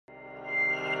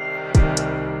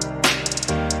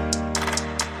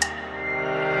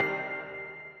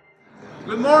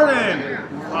morning!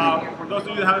 For those of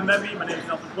you that haven't met me, my name is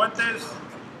Puentes.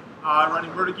 I run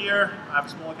Invertigear. I have a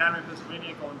small academy in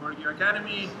Pennsylvania called Invertigear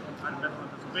Academy in Bethlehem,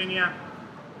 Pennsylvania.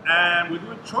 And we're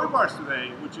doing Choi bars today,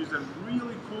 which is a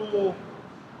really cool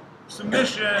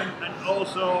submission and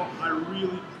also a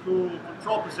really cool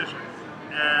control position.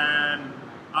 And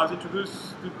I was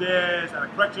introduced to this at a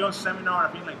Craig Jones seminar,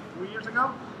 I think like 3 years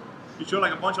ago. He showed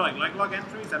like a bunch of like leg lock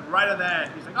entries, and right at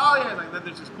that, he's like, oh yeah, like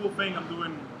there's this cool thing I'm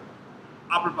doing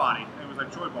upper body. And it was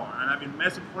like Choi bar. And I've been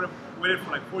messing with it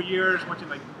for like 4 years, watching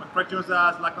like what Craig Jones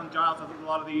does, Lachlan Giles does a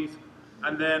lot of these.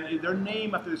 And then they're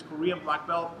named after this Korean black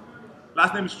belt.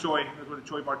 Last name is Choi, that's where the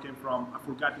Choi bar came from. I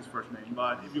forgot his first name,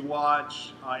 but if you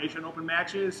watch Asian Open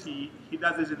matches, he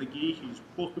does this in the gi. He just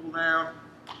pulls people down,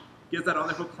 gets that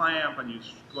underhook clamp, and he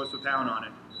just goes to town on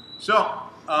it. So,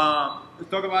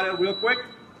 let's talk about it real quick.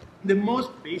 The most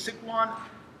basic one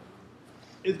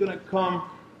is gonna come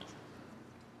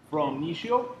from knee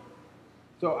shield.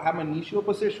 So I have my knee shield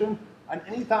position, and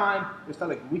anytime you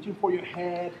start like reaching for your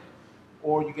head,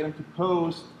 or you get into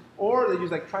post, or they're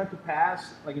just like trying to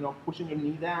pass, like, you know, pushing your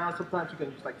knee down. Sometimes you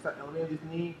can just like start elevating this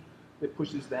knee, they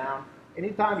push this down.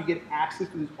 Anytime you get access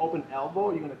to this open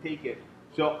elbow, you're gonna take it.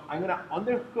 So I'm gonna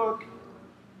underhook,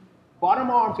 bottom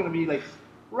arm's gonna be like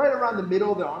right around the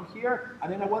middle of the arm here,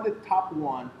 and then I want the top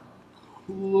one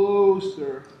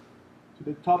closer to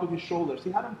the top of his shoulder. See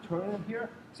how I'm turning him here?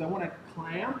 So I want to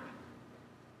clamp,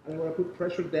 and I want to put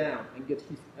pressure down and get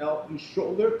his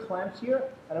shoulder clamped here,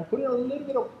 and I'm putting a little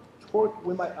bit of torque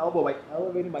with my elbow, like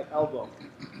elevating my elbow.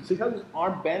 See how this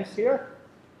arm bends here?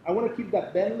 I want to keep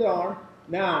that bend in the arm.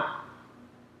 Now,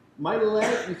 my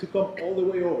leg needs to come all the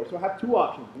way over. So I have two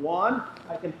options. One,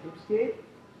 I can hip skate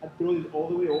and throw this all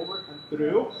the way over and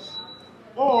through,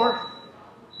 or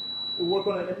we'll work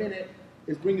on it in a minute,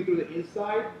 is bring it through the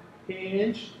inside,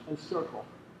 hinge, and circle.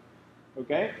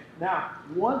 Okay? Now,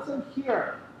 once I'm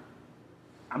here,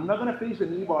 I'm not going to finish the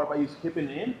knee bar by just hipping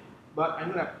in, but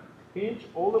I'm going to hinge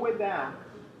all the way down.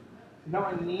 Now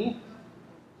my knee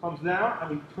comes down,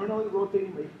 I'm internally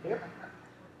rotating my hip.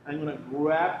 I'm going to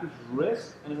grab this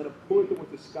wrist, and I'm going to pull it towards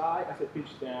the sky as I pinch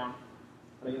down,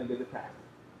 and I'm going to get the tap.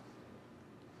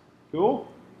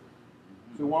 Cool?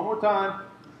 So one more time.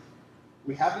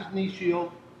 We have this knee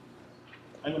shield.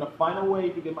 I'm going to find a way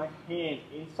to get my hand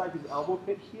inside this elbow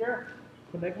pit here,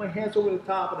 connect my hands over the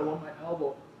top, and I want my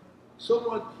elbow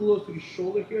somewhat close to his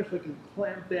shoulder here so I can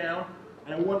clamp down.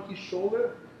 And I want his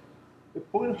shoulder, the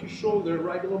point of his shoulder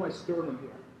right below my sternum here.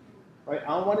 Right? I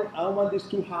don't want this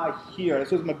too high here.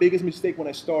 This was my biggest mistake when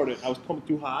I started. I was coming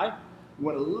too high. You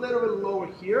want a little bit lower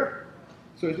here,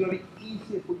 so it's going to be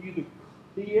easier for you to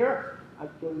clear and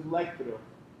throw his leg through.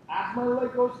 As my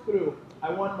leg goes through,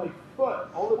 I want my foot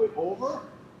all the way over,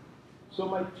 so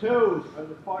my toes are on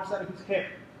the far side of his hip.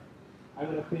 I'm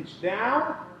going to pinch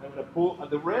down, I'm going to pull at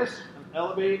the wrist, and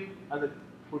elevate, and then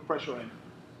put pressure in.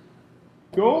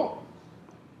 Cool?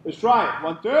 Let's try it.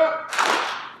 1, 2.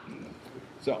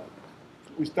 So,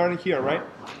 we started here, right?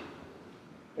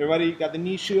 Everybody got the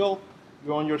knee shield?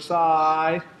 Go on your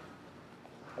side.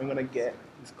 I'm going to get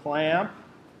this clamp.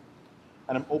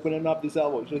 And I'm opening up this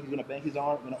elbow. So he's going to bend his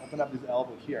arm. I'm going to open up this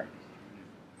elbow here.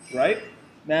 Right?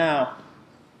 Now,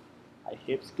 I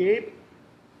hip skate.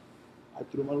 I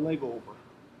threw my leg over.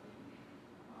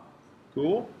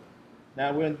 Cool?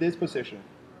 Now we're in this position.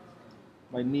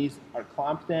 My knees are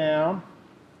clamped down.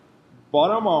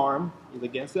 Bottom arm is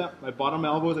against my bottom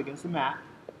elbow is against the mat.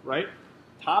 Right?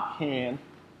 Top hand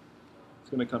is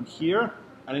going to come here.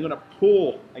 And I'm going to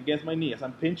pull against my knee. As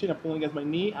I'm pinching, I'm pulling against my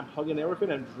knee, I'm hugging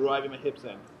everything, and driving my hips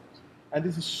in. And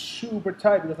this is super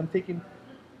tight because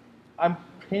I'm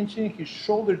pinching his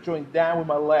shoulder joint down with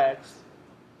my legs.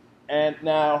 And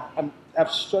now I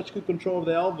have such good control of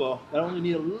the elbow that I only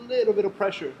need a little bit of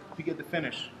pressure to get the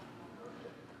finish.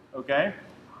 Okay?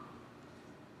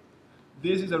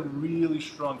 This is a really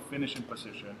strong finishing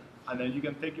position. And then you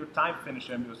can take your time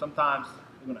finishing, because sometimes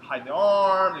you're going to hide the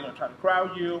arm, they're going to try to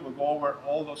crowd you. We'll go over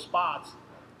all those spots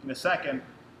in a second,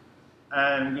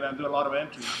 and we're going to do a lot of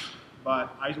entries.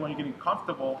 But I just want you getting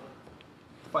comfortable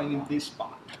finding this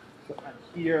spot. So I'm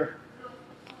here,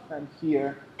 and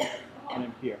here, and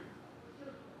I'm here.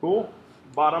 Cool?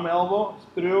 Bottom elbow is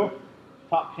through,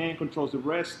 top hand controls the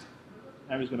wrist,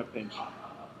 and I'm just going to pinch.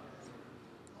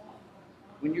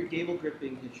 When you're gable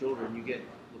gripping his shoulder and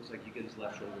looks like you get his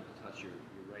left shoulder to touch your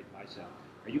right bicep,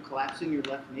 are you collapsing your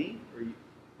left knee, or you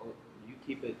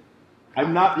keep it?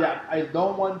 I'm not, yeah, I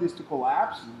don't want this to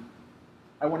collapse.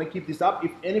 I want to keep this up.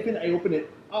 If anything, I open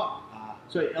it up.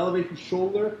 So I elevate his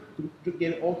shoulder to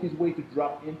get all his weight to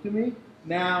drop into me.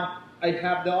 Now, I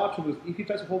have the option, because if he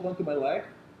tries to hold on to my leg,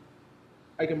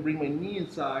 I can bring my knee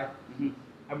inside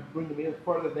I'm bringing the knee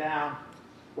further down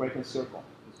where I can circle.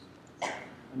 And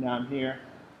now I'm here,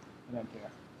 and I'm here.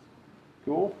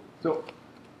 Cool? So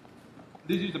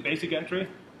this is the basic entry.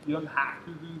 You don't have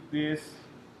to do this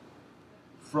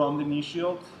from the knee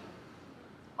shield.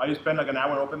 I just spent like an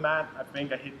hour open mat. I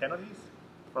think I hit 10 of these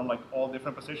from like all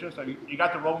different positions. So you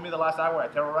got to roll with me the last hour. I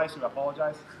terrorized you. I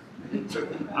apologize.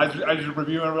 I just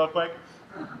reviewing real quick.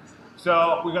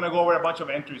 So we're gonna go over a bunch of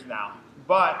entries now,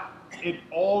 but it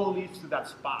all leads to that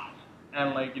spot.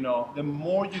 And like, you know, the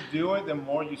more you do it, the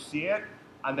more you see it,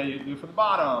 and then you do it from the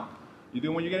bottom. You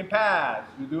do it when you're getting pads.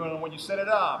 You do it when you set it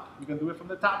up. You can do it from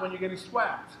the top when you're getting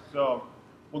swept. So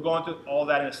we'll go into all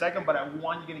that in a second, but I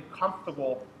want you getting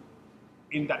comfortable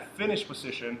in that finish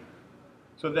position,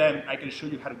 so then I can show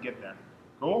you how to get there.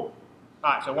 Cool?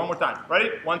 All right, so one more time. Ready?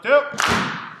 1, 2.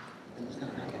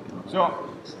 So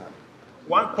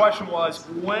one question was,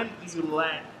 when do you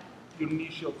let your knee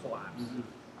shield collapse?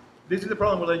 This is the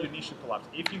problem with letting your knee shield collapse.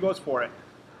 If he goes for it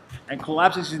and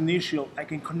collapses his knee shield, I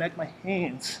can connect my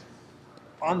hands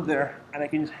under and I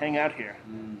can just hang out here.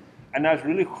 And now it's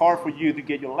really hard for you to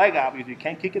get your leg out because you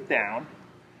can't kick it down.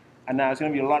 And now it's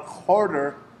going to be a lot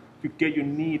harder to get your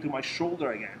knee to my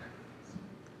shoulder again.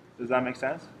 Does that make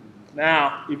sense?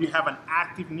 Now, if you have an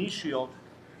active knee shield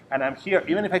and I'm here,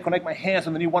 even if I connect my hands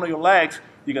underneath one of your legs,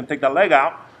 you can take that leg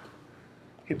out,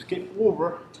 hips kick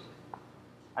over,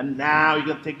 and now you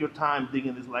can take your time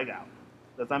digging this leg out.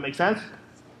 Does that make sense?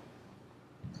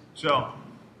 So,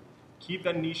 keep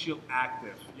that knee shield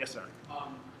active. Yes, sir?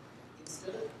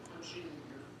 Instead of punching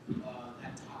your,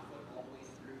 that top foot all the way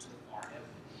through to the far hip,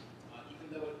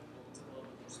 even though it opens up a little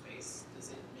bit more space, does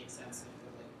it make sense if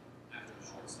you're like after a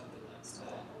short stubbly legs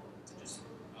to just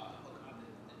hook on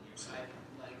the near side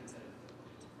leg instead of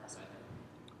hooking to the far side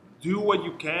leg? Do what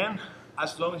you can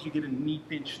as long as you get a knee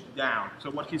pinched down. So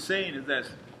what he's saying is this: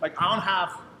 like I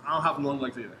don't have long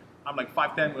legs either. I'm like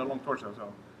 5'10" with a long torso,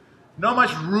 so not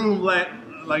much room left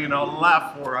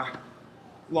for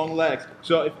long legs.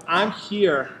 So if I'm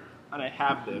here and I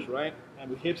have this, right, and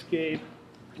we hip skate,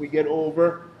 we get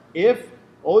over. If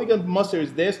all you can muster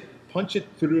is this, punch it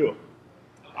through.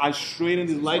 I straighten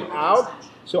this leg out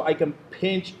so I can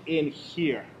pinch in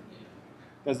here.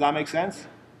 Does that make sense?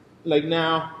 Like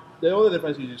now, the only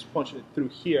difference is just punching it through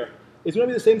here. It's gonna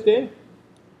be the same thing.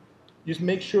 Just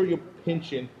make sure you're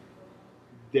pinching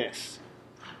this.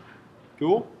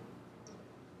 Cool?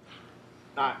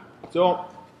 Alright, so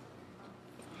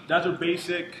that's our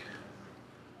basic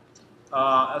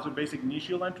knee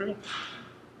shield entry.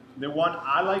 The one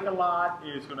I like a lot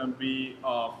is gonna be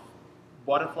a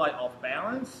butterfly off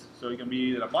balance. So it can be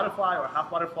either a butterfly or a half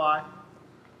butterfly,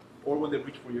 or when they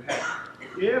reach for your head.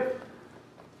 If,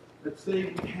 let's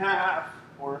say we have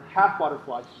our half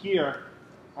butterfly here,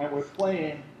 and we're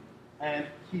playing, and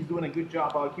he's doing a good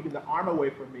job of keeping the arm away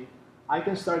from me, I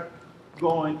can start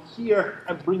going here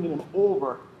and bringing him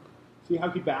over. See how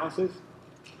he balances?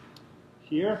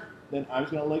 Here, then I'm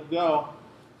just gonna let go,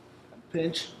 and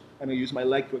pinch, and I use my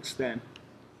leg to extend,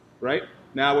 right?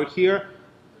 Now we're here,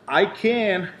 I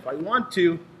can, if I want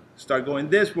to, start going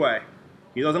this way.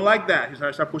 He doesn't like that. He's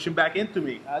gonna start pushing back into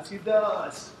me, as he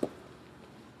does.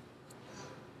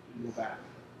 Go back.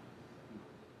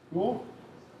 Cool?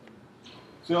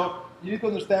 So you need to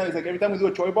understand, it's like every time we do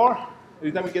a Choi bar,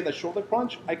 every time we get that shoulder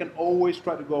crunch, I can always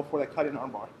try to go for that cutting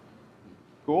arm bar.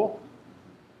 Cool?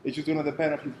 It's just gonna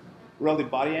depend on his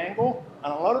relative body angle,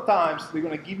 and a lot of times they're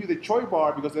gonna give you the Choi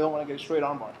bar because they don't wanna get a straight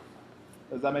arm bar.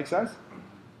 Does that make sense?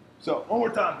 So one more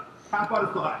time, half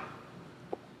butterfly.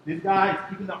 This guy is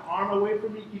keeping the arm away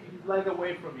from me, keeping his leg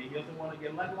away from me. He doesn't wanna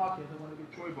get leg lock, he doesn't wanna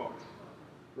get Choi bar.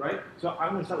 Right? So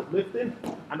I'm gonna start lifting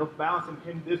and balancing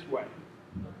him this way.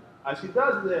 As he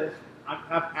does this, I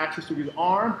have access to his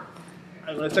arm,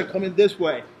 and let's start coming this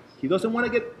way. He doesn't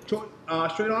want to get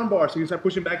straight arm bar, so he start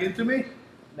pushing back into me.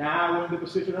 Now we're in the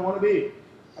position I want to be.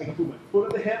 I can put my foot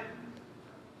on the hip,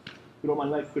 throw my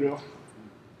leg through.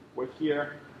 We're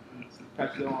here,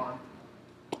 catch the arm,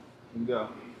 and go.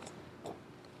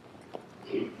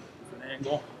 Different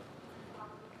angle.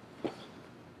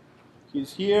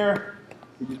 He's here.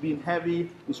 He's just being heavy.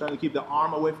 He's trying to keep the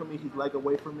arm away from me, his leg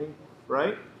away from me,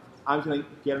 right? I'm just gonna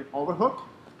get an overhook,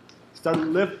 start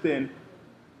lifting,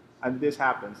 and this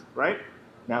happens, right?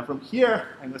 Now from here,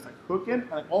 I'm gonna start hooking,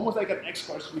 and almost like an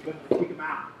X-Car sweep and kick him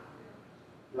out,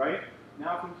 right?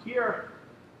 Now from here,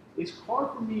 it's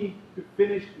hard for me to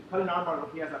finish the cutting arm bar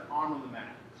when he has that arm on the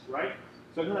mat, right?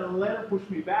 So I'm gonna let him push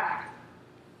me back,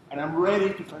 and I'm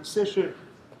ready to transition,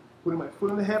 putting my foot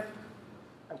on the hip,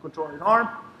 and controlling his arm,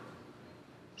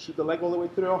 shoot the leg all the way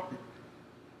through,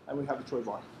 and we have the Choi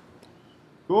bar.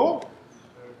 Cool?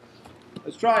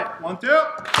 Let's try it. 1, 2.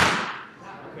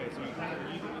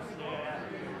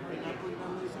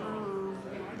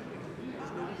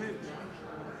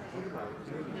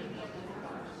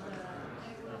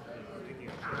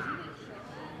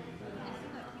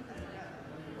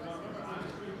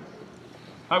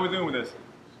 How we doing with this?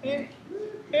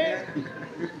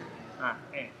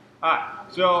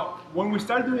 Alright, so when we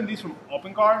start doing this from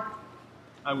open guard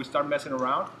and we start messing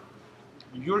around,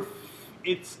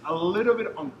 it's a little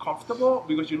bit uncomfortable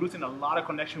because you're losing a lot of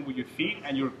connection with your feet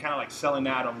and you're kind of like selling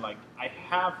out. I'm like, I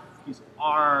have his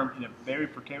arm in a very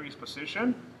precarious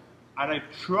position and I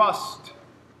trust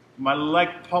my leg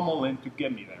pummeling to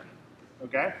get me there,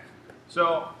 okay?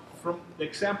 So from the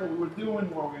example we were doing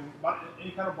where we're in any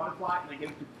kind of butterfly and I get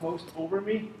him to post over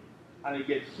me and I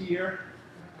get here,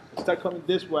 I start coming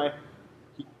this way,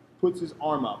 he puts his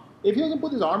arm up. If he doesn't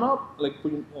put his arm up, like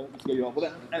let's get you up with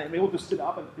that, and I'm able to sit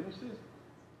up and finish this,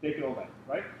 take it all back,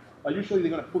 right? But usually they're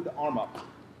gonna put the arm up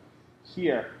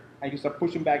here and you start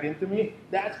pushing back into me.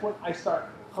 That's when I start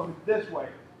coming this way.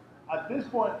 At this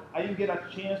point, I didn't get a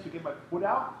chance to get my foot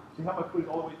out. See how my foot is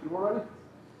all the way through already?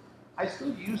 I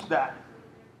still use that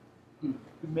to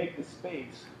make the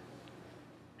space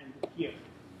and here.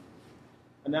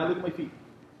 And now look at my feet.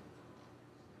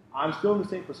 I'm still in the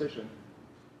same position,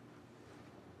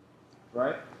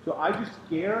 right? So I just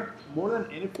scare more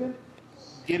than anything,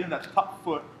 getting that top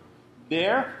foot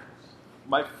there.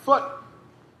 My foot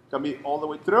can be all the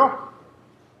way through,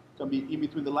 can be in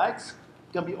between the legs,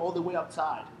 can be all the way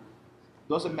outside.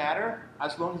 Doesn't matter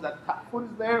as long as that top foot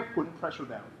is there, putting pressure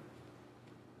down.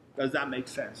 Does that make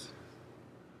sense?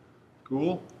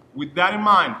 Cool. With that in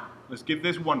mind, let's give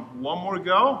this one more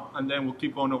go, and then we'll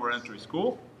keep going over entries.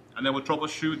 Cool? And then we'll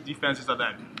troubleshoot defenses at the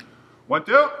end. 1,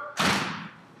 2.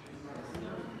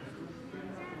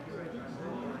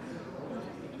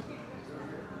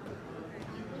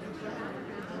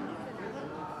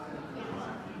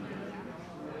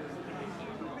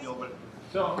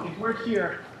 So if we're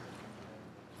here,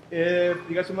 if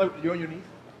you guys familiar, you're on your knees.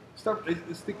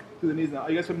 Stick to the knees now.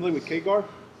 Are you guys familiar with K-guard?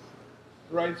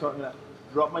 Right, so I'm gonna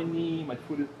drop my knee, my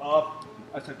foot is up.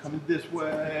 I start coming this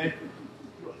way,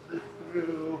 run this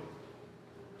through.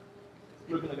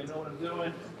 Looking like I know what I'm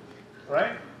doing, all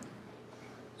right?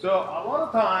 So a lot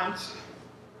of times,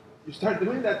 you start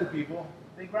doing that to people,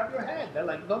 they grab your head. They're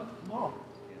like, no.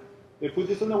 They put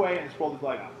this in the way and just pull this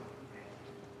leg out.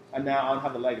 And now I don't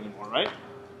have the leg anymore, right?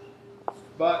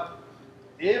 But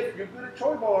if you're good at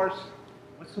Choi bars,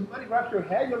 when somebody grabs your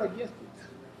head, you're like, yes, please.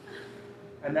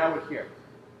 And now we're here,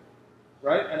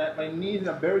 right? And at my knees in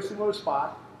a very similar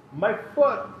spot. My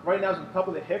foot right now is on top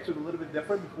of the hips, so it's a little bit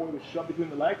different before it was shoved between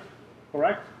the legs,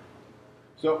 correct?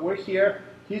 So we're here.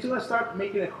 He's gonna start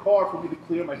making it hard for me to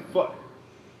clear my foot.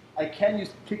 I can't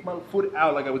just kick my foot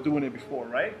out like I was doing it before,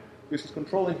 right? Because he's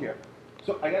controlling here.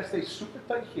 So I gotta stay super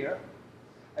tight here.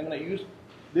 I'm gonna use,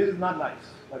 this is not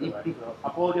nice, by the way. So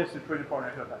apologize to the training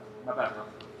partner, I heard that. My bad, bro.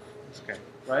 It's okay.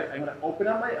 Right? I'm gonna open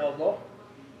up my elbow,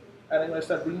 and I'm gonna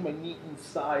start bringing my knee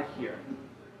inside here.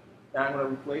 Now I'm gonna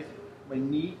replace my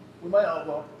knee with my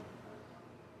elbow.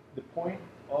 The point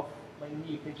of my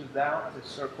knee pinches down as a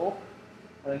circle.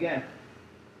 And again,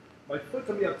 my foot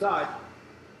can be outside,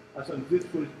 as long as this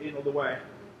foot is in all the way,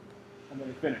 and then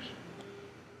I finish.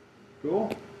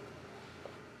 Cool?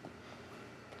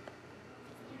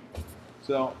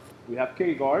 So we have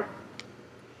K-guard.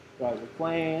 Guys, we're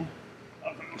playing.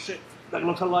 Oh shit, leg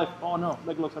looks alive. Oh no,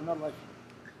 leg looks not alive.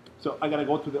 So I gotta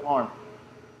go to the arm.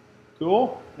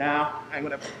 Cool? Now I'm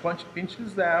gonna pinch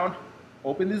this down,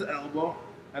 open this elbow,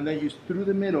 and then use through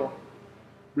the middle,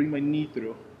 bring my knee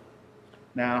through.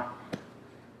 Now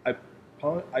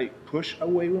I push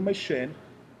away with my shin,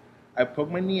 I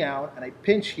poke my knee out, and I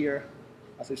pinch here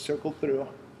as I circle through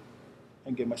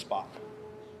and get my spot.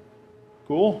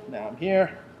 Cool? Now I'm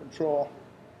here, control,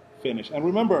 finish. And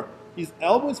remember, his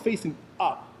elbow is facing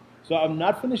up. So I'm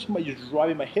not finishing by just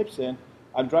driving my hips in.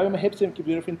 I'm driving my hips in, keep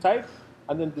everything tight,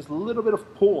 and then this little bit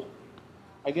of pull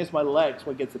against my legs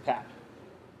when it gets the tap.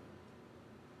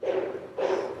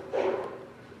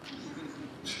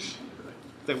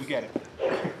 So we get it.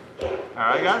 All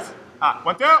right, guys?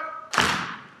 1, 2.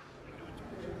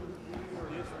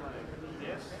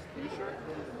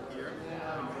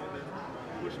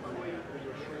 Push my way with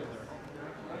your shoulder.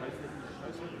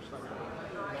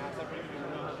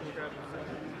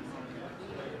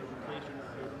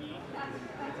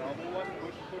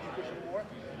 Push more.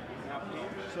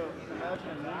 So imagine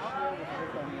a knee shield with a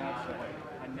hook on the outside.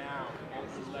 And now, add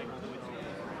his leg with you.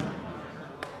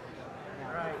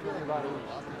 All right. So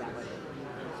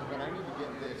then I need to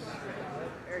get this.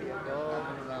 There you go.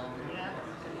 Around.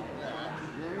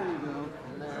 There you go.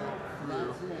 And there.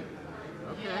 That's it.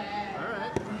 Okay. All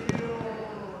right.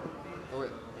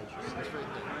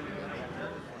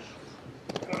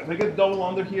 I get double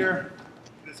under here,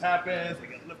 this happens, I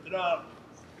get lifted up,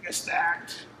 I get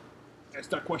stacked. I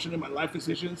start questioning my life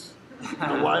decisions,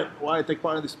 and why I take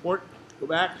part in the sport. Go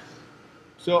back.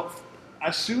 So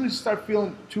as soon as you start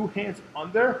feeling two hands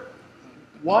under,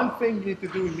 one thing you need to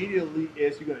do immediately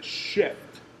is you're gonna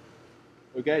shift.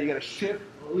 Okay, you gotta shift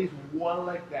at least one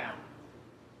leg down.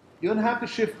 You don't have to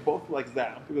shift both legs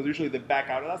down because usually they back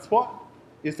out of that spot.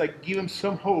 It's like give him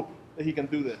some hope that he can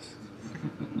do this.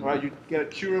 All right, you gotta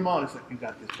cheer him on. It's like, you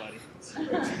got this, buddy.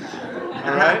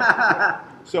 All right.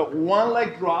 So one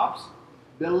leg drops.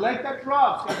 The leg that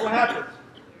drops, guess what happens?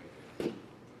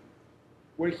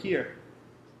 We're here.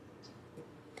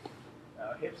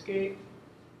 Now hip skate.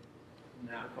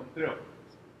 Now come through.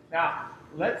 Now,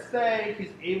 let's say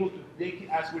he's able to dig,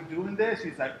 as we're doing this,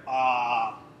 he's like,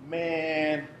 ah,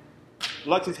 man,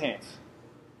 locks his hands.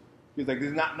 He's like, this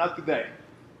is not today.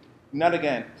 Not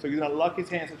again. So he's gonna lock his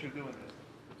hands as you're doing this.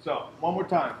 So, one more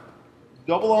time.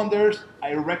 Double unders,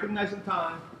 I recognize in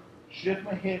time, shift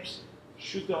my hips,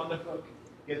 shoot the underhook,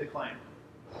 get the clamp.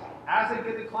 As I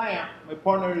get the clamp, my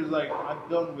partner is like, I'm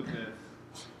done with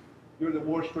this. You're the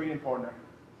worst training partner.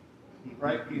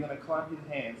 Right? He's gonna clamp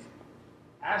his hands.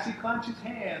 As he clamps his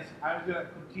hands, I'm gonna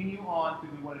continue on to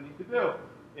do what I need to do.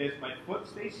 Is my foot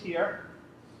stays here.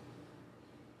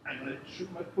 I'm gonna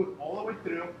shoot my foot all the way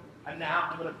through, and now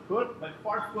I'm gonna put my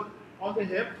far foot on the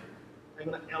hip. I'm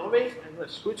gonna elevate. I'm gonna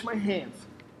switch my hands.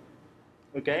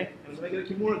 Okay? I'm gonna get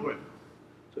a Kimura grip.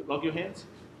 So lock your hands.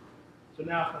 So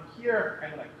now from here, I'm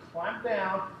gonna clamp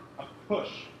down and push.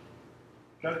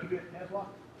 Try to keep your hands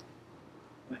locked.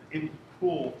 And I'm able to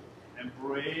pull and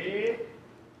break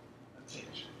and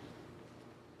change.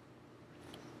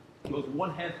 So there's one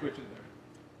hand switch in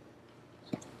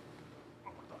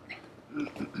there.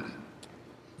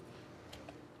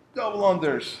 Double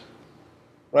unders,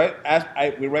 right? As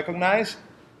we recognize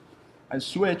and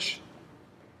switch,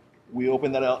 we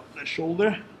open that out, that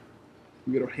shoulder,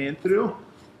 we get our hand through,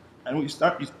 and we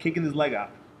start just kicking his leg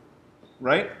out,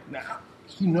 right? Now,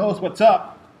 he knows what's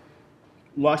up,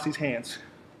 lost his hands.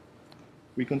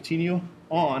 We continue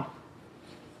on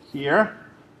here.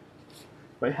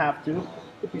 If I have to,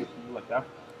 like that.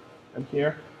 I'm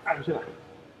here, I'm just gonna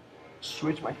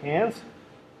switch my hands.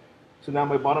 So now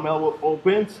my bottom elbow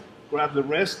opens, grabs the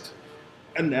wrist,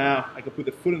 and now I can put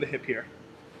the foot in the hip here.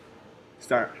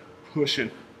 Start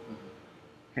pushing.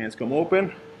 Hands come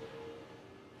open,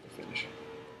 finish.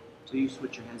 So you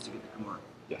switch your hands to get the Kimura?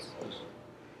 Yes.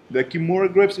 The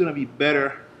Kimura grip is gonna be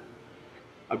better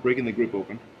at breaking the grip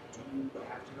open. Do you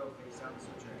have to go face down to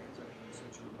switch your hands, or can you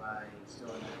switch them by still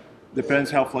in that? Depends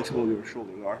how flexible your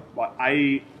shoulders are. But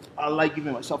I like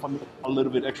giving myself a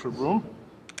little bit extra room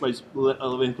by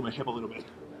elevating to my hip a little bit.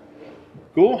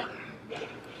 Cool?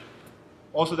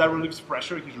 Also, that relieves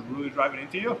pressure if you're really driving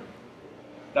into you.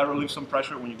 That relieves some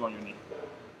pressure when you go on your knee.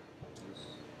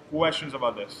 Questions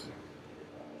about this?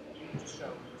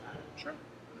 Sure.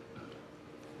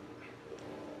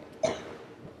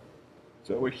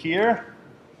 So we're here,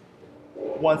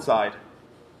 one side.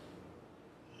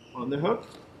 On the hook,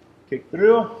 kick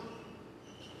through,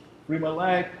 free my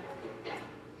leg,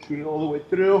 shoot it all the way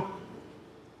through,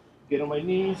 get on my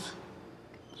knees,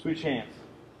 switch hands,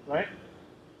 right?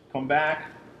 Come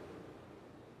back,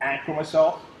 anchor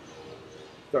myself,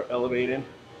 start elevating.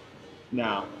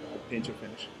 Now, pinch or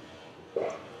finish.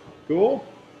 Cool?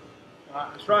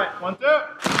 Let's try it. 1, 2.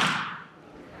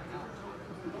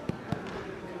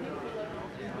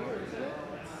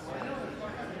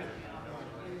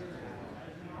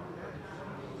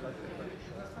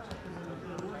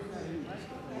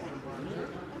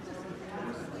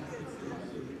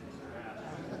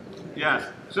 Yes.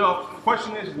 So the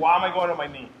question is, why am I going on my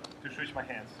knee to switch my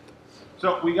hands?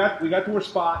 So we got to our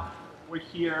spot. We're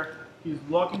here. He's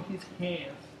locking his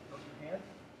hands,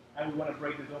 and we want to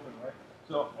break this open, right?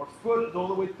 So our foot is all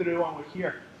the way through, and we're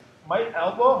here. My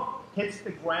elbow hits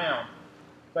the ground,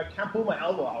 so I can't pull my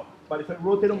elbow out. But if I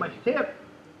rotate on my hip,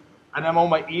 and I'm on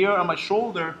my ear and my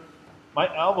shoulder,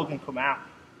 my elbow can come out.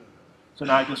 So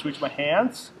now I can switch my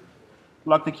hands,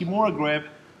 lock the Kimura grip,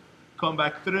 come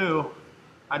back through,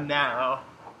 and now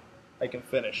I can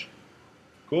finish.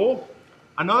 Cool?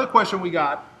 Another question we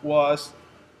got was,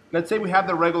 let's say we have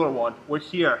the regular one. We're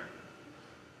here.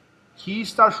 He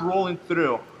starts rolling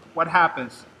through. What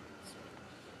happens?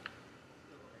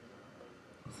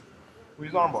 With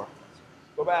his armbar.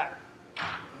 Go back.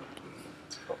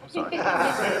 Oh, I'm sorry.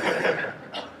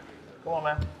 Come on,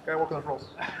 man. Gotta work on the rolls.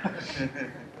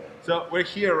 So we're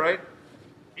here, right?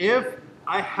 If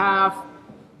I have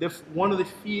one of the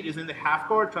feet is in the half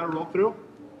guard trying to roll through,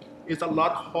 it's a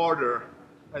lot harder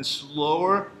and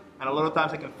slower, and a lot of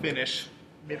times I can finish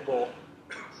mid-roll.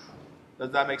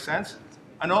 Does that make sense?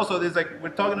 And also, there's like we're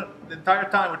talking the entire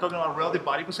time we're talking about relative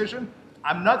body position.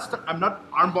 I'm not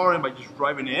arm barring by just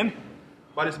driving in,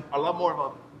 but it's a lot more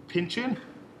of a pinching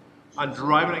and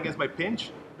driving against my pinch.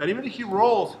 That even if he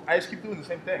rolls, I just keep doing the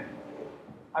same thing.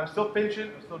 I'm still pinching,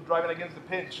 I'm still driving against the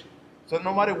pinch. So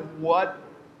no matter what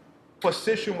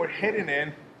position we're hitting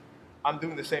in, I'm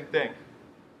doing the same thing.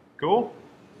 Cool?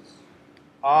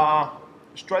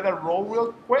 Let's try that roll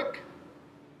real quick.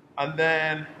 And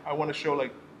then I want to show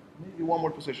like maybe one more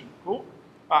position. Cool?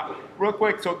 Real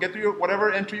quick, so get to your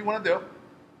whatever entry you want to do.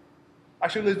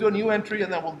 Actually, let's do a new entry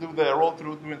and then we'll do the roll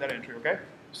through doing that entry, okay?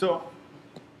 So,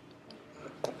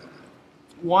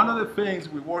 one of the things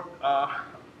we worked on,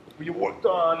 we did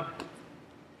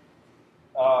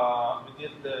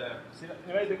the sit-up,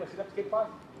 anybody doing a sit-up skate class?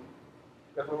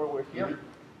 That's where we're here,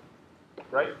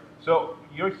 right? So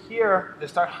you're here, they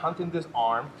start hunting this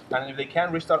arm, and if they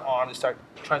can't reach that arm, they start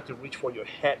trying to reach for your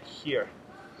head here.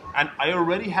 And I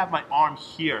already have my arm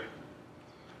here,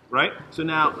 right? So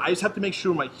now I just have to make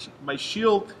sure my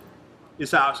shield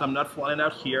is out, so I'm not flying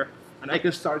out here, and I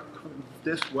can start coming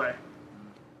this way,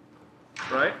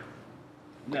 right?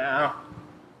 Now,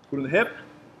 put in the hip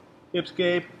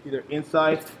escape, either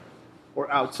inside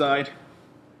or outside.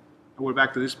 And we're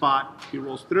back to this spot. He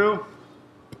rolls through.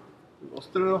 He rolls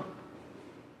through.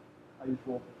 I just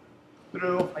roll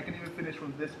through. I can even finish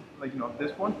from this, like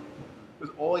this one,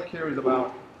 because all I care is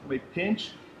about my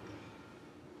pinch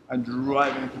and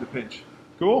driving into the pinch.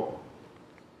 Cool?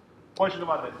 Questions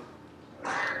about this?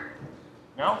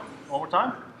 No? One more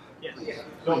time? Yes.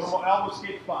 So from elbow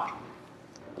skate spot.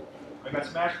 I got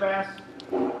smash pass.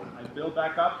 I build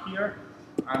back up here.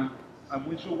 I'm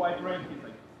windshield wipering. He's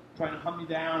like trying to hunt me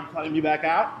down, pulling me back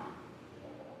out.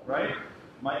 Right?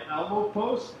 My elbow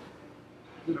post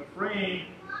to the frame.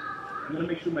 I'm gonna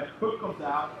make sure my hook comes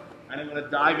out, and I'm gonna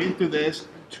dive into this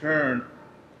and turn.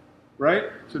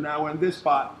 Right? So now we're in this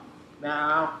spot.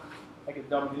 Now I can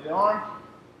double the arm,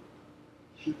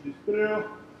 shoot this through,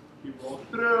 he rolls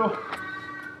through.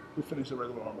 We finish the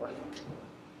regular arm bar.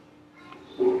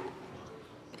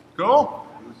 Cool? All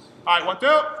right, 1, 2.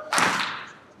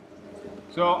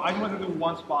 So I'm going to do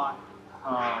one spot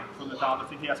from the top. Let's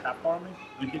see if he has half bar on me.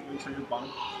 You can do your bottom.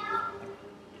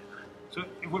 So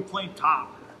if we're playing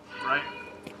top, right,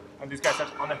 and this guy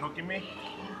starts underhooking me,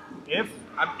 if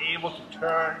I'm able to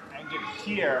turn and get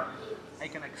here, I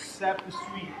can accept the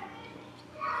sweep.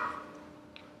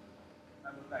 I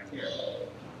move back here.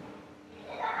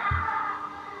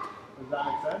 Does that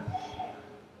make sense?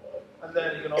 And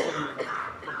then you can also do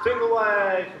some single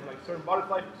legs, some like certain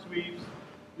butterfly sweeps.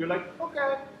 You're like,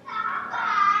 okay,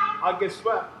 I'll get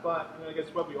swept, but I'm gonna get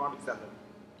swept, you aren't accepted.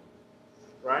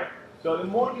 Right? So the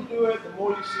more you do it, the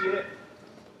more you see it.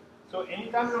 So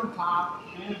anytime you're on top,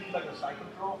 you need to be like a side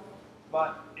control.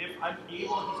 But if I'm able,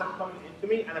 if he starts coming into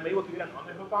me and I'm able to get an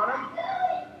underhook on him,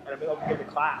 and I'm able to get the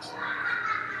class,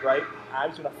 right?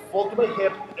 I'm just gonna fold to my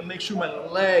hip and make sure my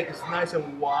leg is nice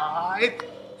and wide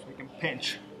so we can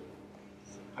pinch.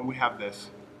 And we have this.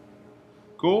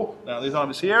 Cool? Now this arm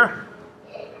is here,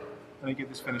 and I get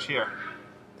this finish here.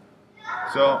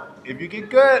 So if you get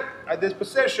good at this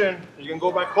position, you can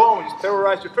go back home and just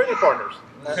terrorize your training partners.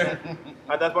 And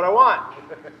that's what I want.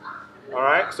 All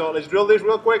right, so let's drill this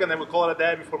real quick, and then we'll call it a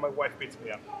day before my wife beats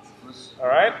me up. All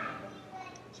right?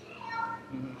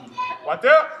 1, 2.